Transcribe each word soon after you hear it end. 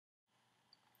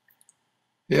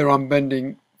Here I'm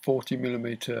bending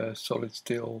 40mm solid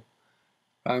steel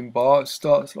round bar. It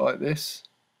starts like this,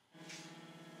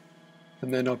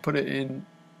 and then I put it in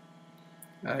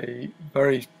a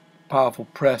very powerful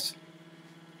press.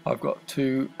 I've got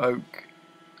two oak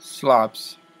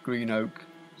slabs, green oak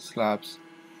slabs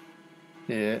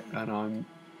here, and I'm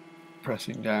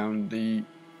pressing down. The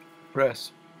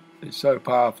press is so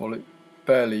powerful it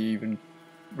barely even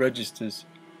registers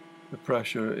the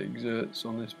pressure it exerts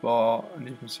on this bar, and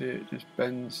you can see it just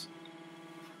bends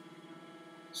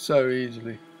so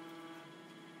easily.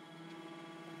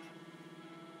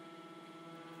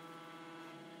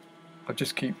 I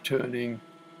just keep turning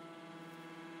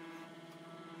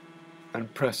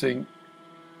and pressing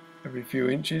every few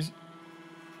inches.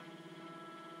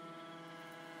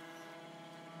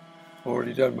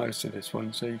 Already done most of this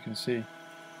one, so you can see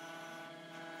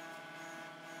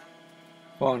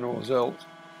final result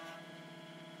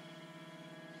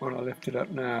when I lift it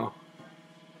up now.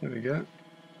 There we go.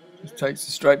 Just takes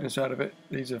the straightness out of it.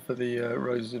 These are for the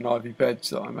roses and ivy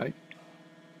beds that I make,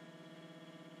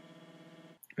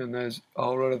 and there's a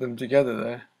whole lot of them together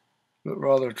there. Look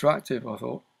rather attractive, I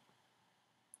thought.